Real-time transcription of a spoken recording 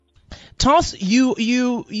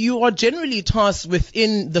You are generally tasked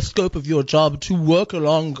within the scope of your job to work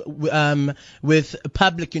along with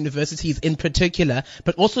public universities in particular,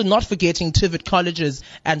 but also not forgetting TVET colleges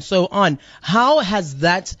and so on. How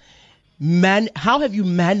have you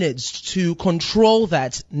managed to control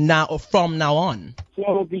that now from now on?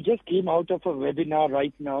 So we just came out of a webinar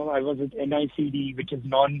right now. I was at NICD, which is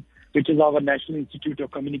our National Institute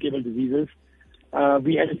of Communicable Diseases.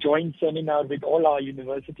 We had a joint seminar with all our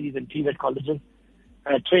universities and TVET colleges,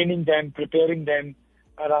 training them, preparing them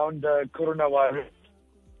around the coronavirus,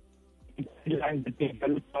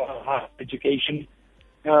 education,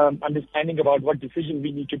 understanding about what decisions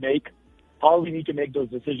we need to make, how we need to make those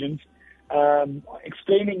decisions,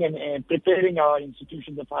 explaining and preparing our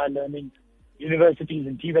institutions of higher learning, universities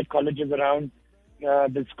and TVET colleges around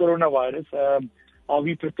this coronavirus. Are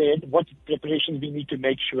we prepared? What preparations we need to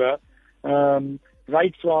make sure?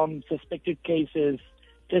 Right from suspected cases,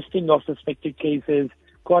 testing of suspected cases,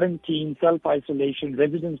 quarantine, self-isolation,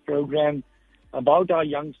 residence program, about our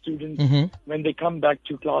young students when they come back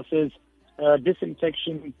to classes,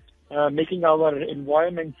 disinfection, making our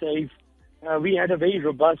environment safe. We had a very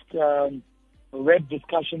robust web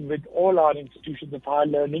discussion with all our institutions of higher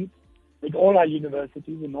learning, with all our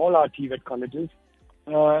universities and all our TVET colleges,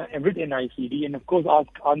 and with NICD, and of course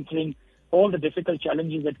answering all the difficult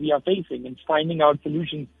challenges that we are facing and finding out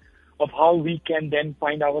solutions of how we can then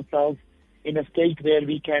find ourselves in a state where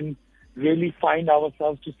we can really find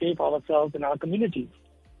ourselves to save ourselves and our communities.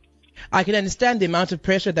 I can understand the amount of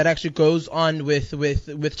pressure that actually goes on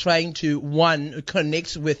with trying to, one,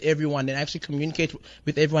 connect with everyone and actually communicate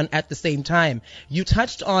with everyone at the same time. You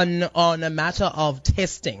touched on a matter of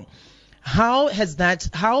testing. How is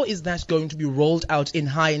that going to be rolled out in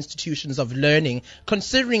high institutions of learning,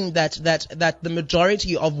 considering that the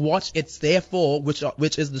majority of what it's there for,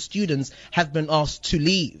 which is the students, have been asked to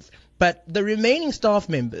leave? But the remaining staff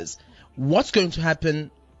members, what's going to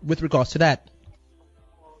happen with regards to that?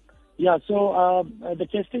 Yeah, so the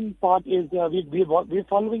testing part is we're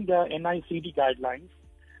following the NICD guidelines,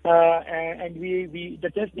 and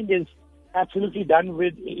the testing is absolutely done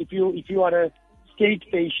with if you are a state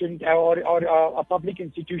patient or a public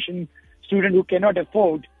institution student who cannot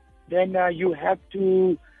afford, then you have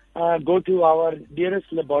to go to our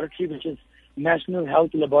nearest laboratory, which is National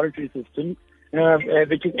Health Laboratory System,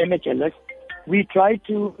 which is NHLS. We try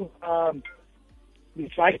to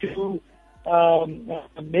make sure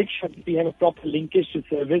that we have a proper linkage to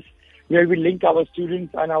service, where we link our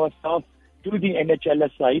students and our staff to the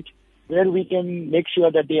NHLS site, where we can make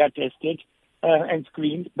sure that they are tested and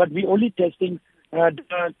screened. But we only testing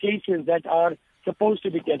the cases that are supposed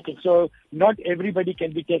to be tested. So not everybody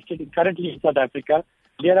can be tested currently in South Africa.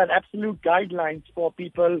 There are absolute guidelines for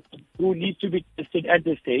people who need to be tested at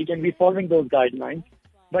this stage, and we're following those guidelines.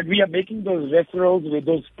 But we are making those referrals with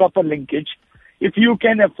those proper linkage. If you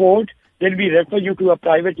can afford, then we refer you to a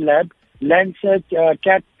private lab, Lancet,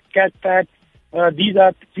 CatPat. These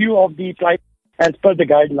are few of the private as per the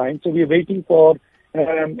guidelines. So we're waiting for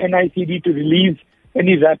NICD to release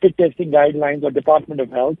any rapid testing guidelines or Department of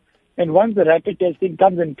Health. And once the rapid testing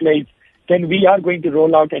comes in place, then we are going to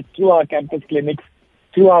roll out through our campus clinics,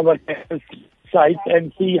 through our campus sites,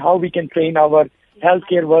 and see how we can train our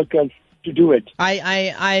healthcare workers to do it.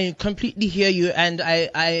 I completely hear you, and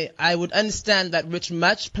I would understand that with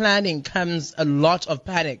much planning comes a lot of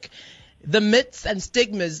panic. The myths and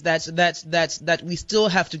stigmas that we still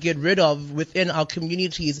have to get rid of within our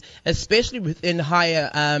communities, especially within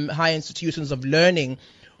high institutions of learning.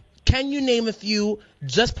 Can you name a few,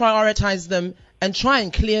 just prioritize them, and try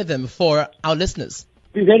and clear them for our listeners?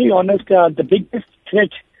 To be very honest, the biggest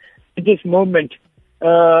threat at this moment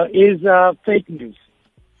is fake news.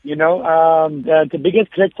 You know, the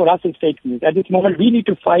biggest threat for us is fake news. At this moment, we need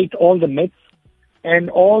to fight all the myths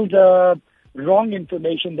and all the wrong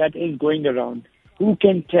information that is going around. Who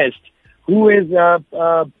can test? Who is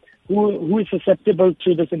susceptible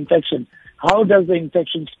to this infection? How does the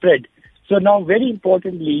infection spread? So now, very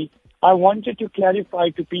importantly, I wanted to clarify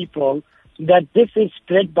to people that this is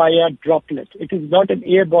spread by a droplet. It is not an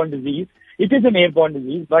airborne disease. It is an airborne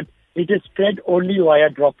disease, but it is spread only via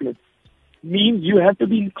droplets. Means you have to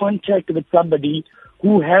be in contact with somebody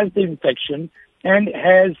who has the infection and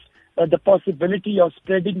has the possibility of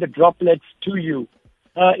spreading the droplets to you.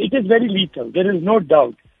 It is very lethal. There is no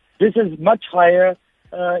doubt. This is much higher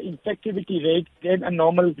infectivity rate than a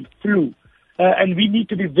normal flu. And we need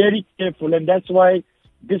to be very careful, and that's why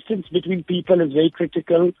distance between people is very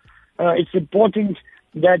critical. It's important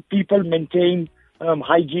that people maintain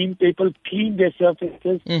hygiene, people clean their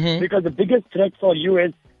surfaces, because the biggest threat for you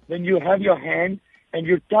is when you have your hand and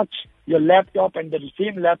you touch your laptop and the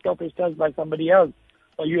same laptop is touched by somebody else,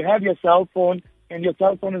 or you have your cell phone and your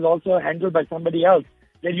cell phone is also handled by somebody else,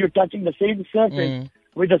 then you're touching the same surface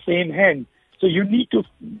with the same hand. So you need to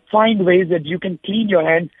find ways that you can clean your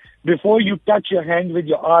hands before you touch your hand with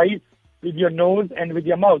your eyes, with your nose, and with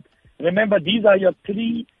your mouth. Remember, these are your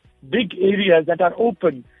three big areas that are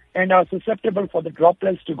open and are susceptible for the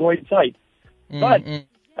droplets to go inside. But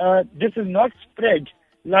this is not spread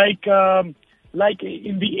like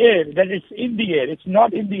in the air, that it's in the air. It's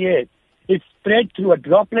not in the air. It's spread through a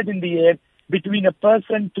droplet in the air between a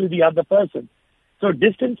person to the other person. So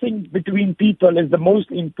distancing between people is the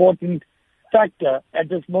most important factor at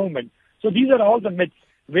this moment. So these are all the myths.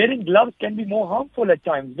 Wearing gloves can be more harmful at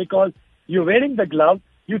times because you're wearing the glove,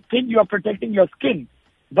 you think you are protecting your skin,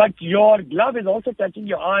 but your glove is also touching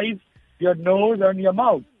your eyes, your nose, and your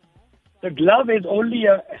mouth. The glove is only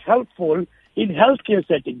helpful in healthcare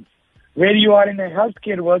settings, where you are in a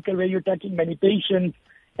healthcare worker, where you're touching many patients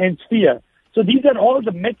and sphere. So these are all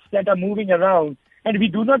the myths that are moving around, and we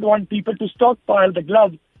do not want people to stockpile the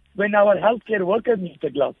gloves when our healthcare workers need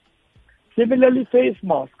the gloves. Similarly, face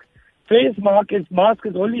mask. Face mask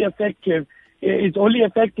is only effective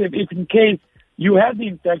if in case you have the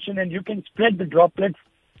infection and you can spread the droplets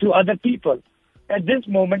to other people. At this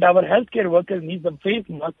moment, our healthcare workers need the face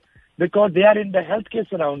mask because they are in the healthcare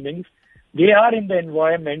surroundings. They are in the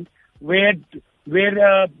environment where they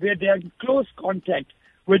are in close contact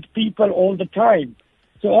with people all the time.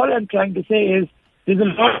 So all I'm trying to say is there's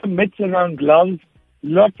a lot of myths around gloves,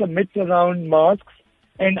 lots of myths around masks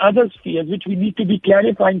and other spheres which we need to be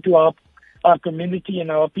clarifying to our community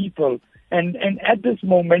and our people. And at this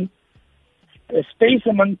moment, space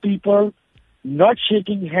among people, not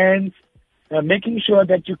shaking hands, making sure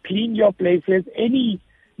that you clean your places, any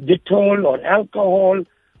Dettol or alcohol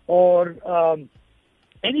or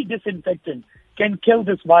any disinfectant can kill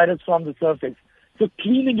this virus from the surface. So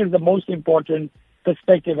cleaning is the most important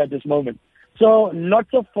perspective at this moment. So lots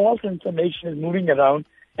of false information is moving around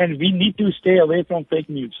and we need to stay away from fake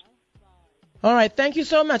news. All right, thank you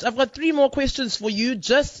so much. I've got 3 more questions for you.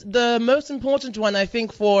 Just the most important one, I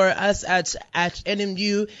think, for us at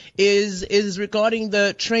NMU is regarding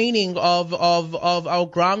the training of our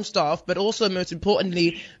ground staff, but also most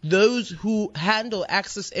importantly, those who handle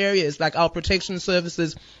access areas like our protection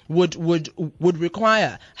services would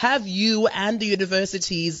require. Have you and the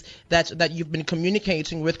universities that you've been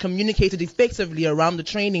communicating with communicated effectively around the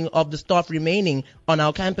training of the staff remaining on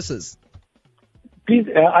our campuses? Please,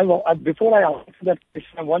 before I answer that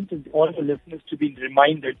question, I want all the listeners to be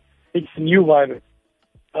reminded it's a new virus.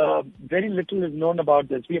 Very little is known about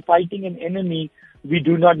this. We are fighting an enemy we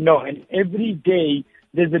do not know. And every day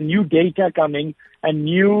there's a new data coming, a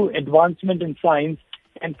new advancement in science.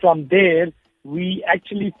 And from there, we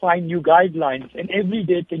actually find new guidelines. And every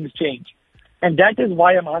day things change. And that is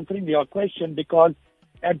why I'm answering your question, because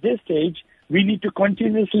at this stage, we need to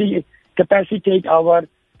continuously capacitate our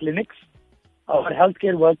clinics, our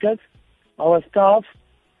healthcare workers, our staff,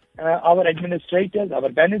 our administrators, our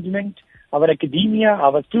management, our academia,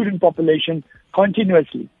 our student population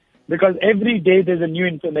continuously. Because every day there's a new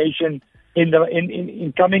information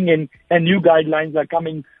in coming in and new guidelines are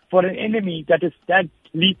coming for an enemy that is that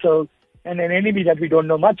lethal and an enemy that we don't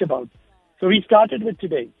know much about. So we started with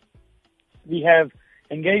today. We have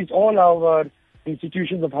engaged all our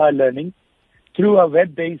institutions of higher learning through our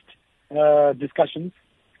web-based discussions.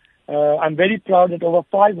 I'm very proud that over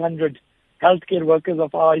 500 healthcare workers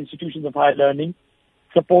of our institutions of higher learning,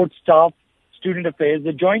 support staff, student affairs,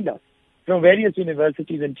 they joined us from various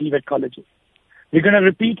universities and TVET colleges. We're going to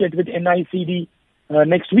repeat it with NICD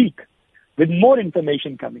next week with more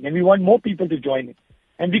information coming, and we want more people to join it.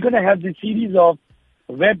 And we're going to have this series of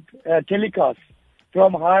web telecasts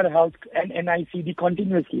from higher health and NICD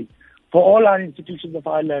continuously for all our institutions of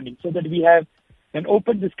higher learning so that we have an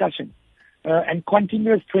open discussion and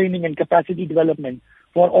continuous training and capacity development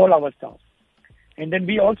for all our staff. And then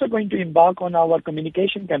we're also going to embark on our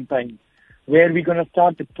communication campaign, where we're going to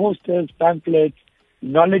start with posters, pamphlets,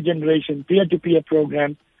 knowledge generation, peer-to-peer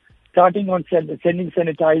programs, starting on sending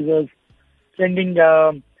sanitizers, sending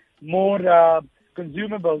more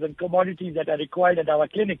consumables and commodities that are required at our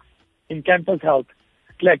clinics in campus health,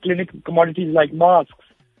 clinic commodities like masks,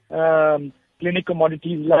 clinic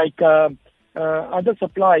commodities like other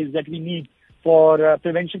supplies that we need for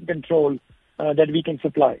prevention control that we can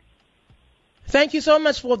supply. Thank you so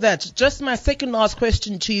much for that. Just my second last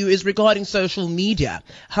question to you is regarding social media.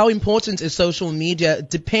 How important is social media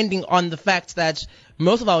depending on the fact that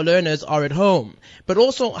most of our learners are at home? But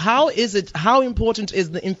also, how important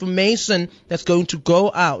is the information that's going to go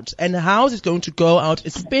out? And how is it going to go out,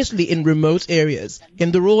 especially in remote areas,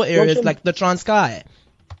 in the rural areas like the Transkei?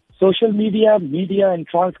 Social media and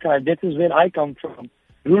Transkei, this is where I come from.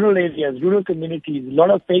 Rural areas, rural communities, a lot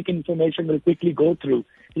of fake information will quickly go through.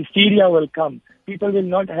 Hysteria will come. People will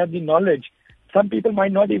not have the knowledge. Some people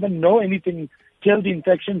might not even know anything till the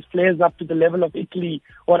infection flares up to the level of Italy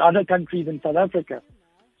or other countries in South Africa.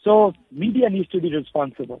 So media needs to be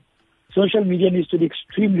responsible. Social media needs to be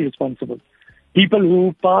extremely responsible. People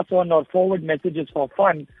who pass on or forward messages for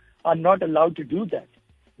fun are not allowed to do that.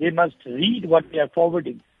 They must read what they are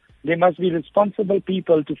forwarding. They must be responsible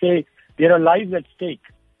people to say there are lives at stake.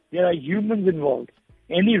 There are humans involved.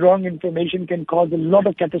 Any wrong information can cause a lot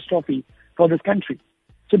of catastrophe for this country.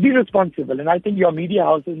 So be responsible. And I think your media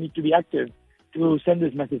houses need to be active to send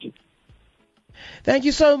these messages. Thank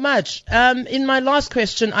you so much. In my last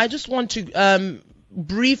question, I just want to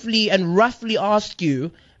briefly and roughly ask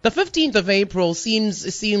you, the 15th of April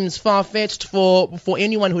seems far-fetched for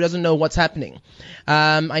anyone who doesn't know what's happening.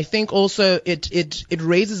 I think also it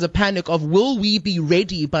raises a panic of, will we be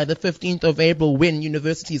ready by the 15th of April when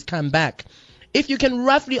universities come back? If you can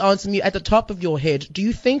roughly answer me at the top of your head, do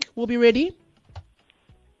you think we'll be ready?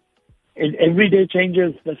 Every day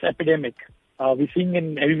changes this epidemic. We're seeing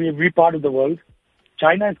in every part of the world.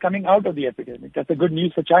 China is coming out of the epidemic. That's a good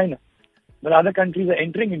news for China. But other countries are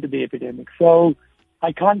entering into the epidemic. So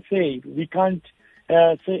I can't say. We can't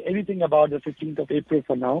say anything about the 15th of April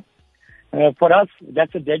for now. For us,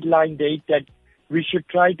 that's a deadline date that we should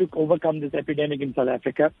try to overcome this epidemic in South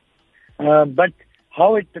Africa. But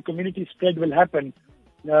how the community spread will happen,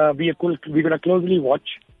 we're going to closely watch.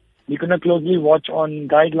 We're going to closely watch on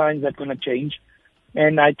guidelines that are going to change.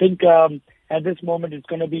 And I think at this moment it's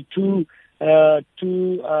going to be too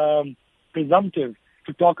presumptive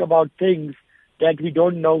to talk about things that we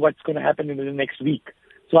don't know what's going to happen in the next week.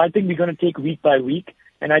 So I think we're going to take week by week,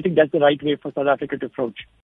 and I think that's the right way for South Africa to approach.